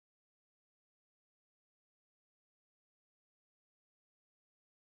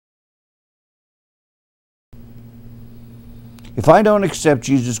If I don't accept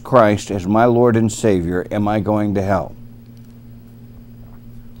Jesus Christ as my Lord and Savior, am I going to hell?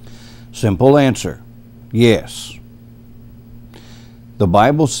 Simple answer, yes. The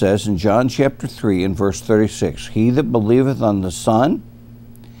Bible says in John chapter 3 and verse 36, he that believeth on the Son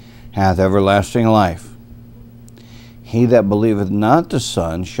hath everlasting life. He that believeth not the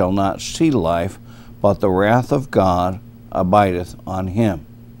Son shall not see life, but the wrath of God abideth on him.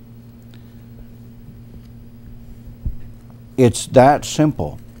 It's that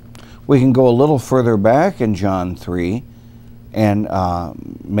simple. We can go a little further back in John 3 and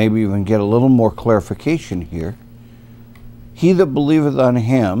maybe even get a little more clarification here. He that believeth on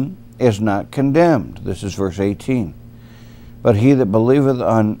him is not condemned. This is verse 18. But he that believeth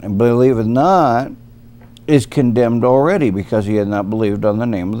not is condemned already, because he had not believed on the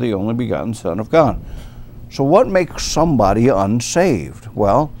name of the only begotten Son of God. So what makes somebody unsaved?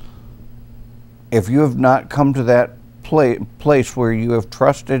 Well, if you have not come to that place where you have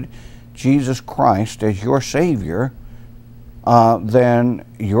trusted Jesus Christ as your Savior, then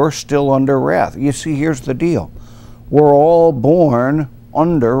you're still under wrath. You see, here's the deal. We're all born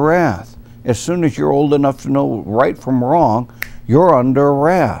under wrath. As soon as you're old enough to know right from wrong, you're under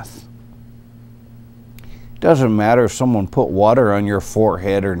wrath. Doesn't matter if someone put water on your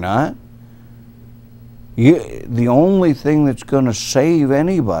forehead or not. The only thing that's going to save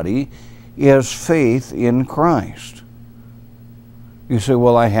anybody is faith in Christ. You say,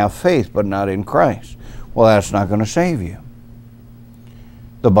 well, I have faith, but not in Christ. Well, that's not going to save you.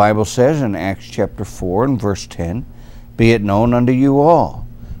 The Bible says in Acts chapter 4 and verse 10, be it known unto you all,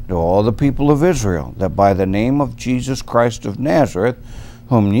 to all the people of Israel, that by the name of Jesus Christ of Nazareth,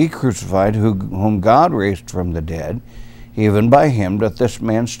 whom ye crucified, whom God raised from the dead, even by him doth this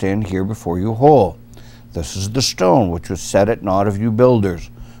man stand here before you whole. This is the stone which was set at naught of you builders,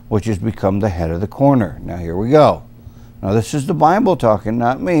 which is become the head of the corner. Now here we go. Now this is the Bible talking,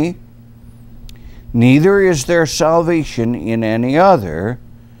 not me. Neither is there salvation in any other,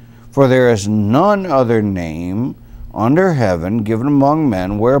 for there is none other name under heaven given among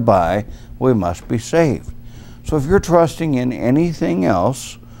men whereby we must be saved. So if you're trusting in anything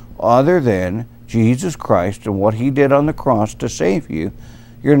else other than Jesus Christ and what he did on the cross to save you,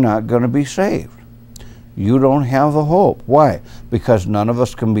 you're not going to be saved. You don't have a hope. Why? Because none of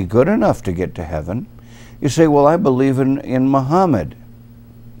us can be good enough to get to heaven. You say, well, I believe in Muhammad.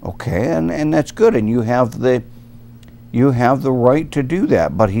 Okay, and that's good, and you have the right to do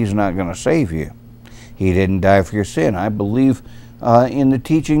that, but he's not going to save you. He didn't die for your sin. I believe in the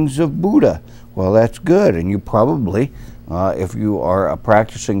teachings of Buddha. Well, that's good, and you probably, if you are a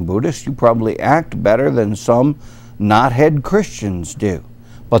practicing Buddhist, you probably act better than some knothead Christians do,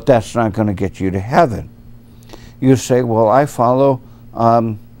 but that's not going to get you to heaven. You say, well, I follow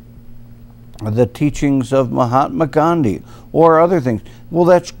the teachings of Mahatma Gandhi or other things. Well,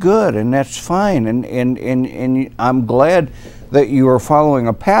 that's good and that's fine, and I'm glad that you are following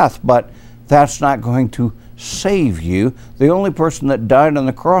a path, but that's not going to save you. The only person that died on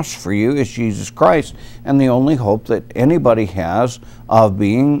the cross for you is Jesus Christ, and the only hope that anybody has of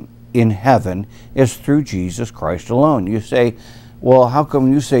being in heaven is through Jesus Christ alone. You say, well, how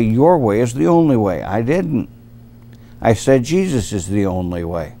come you say your way is the only way? I didn't. I said Jesus is the only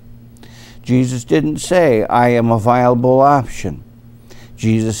way. Jesus didn't say, I am a viable option.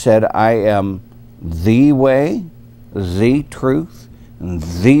 Jesus said, I am the way, the truth, and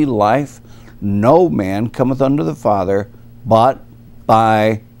the life. No man cometh unto the Father but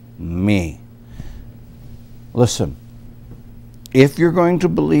by me. Listen, if you're going to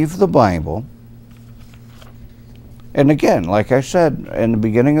believe the Bible, and again, like I said in the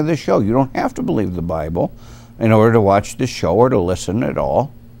beginning of the show, you don't have to believe the Bible in order to watch the show or to listen at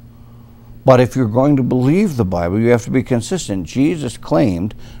all. But if you're going to believe the Bible, you have to be consistent. Jesus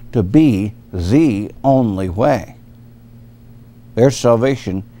claimed to be the only way. There's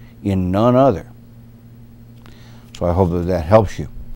salvation in none other. So I hope that helps you.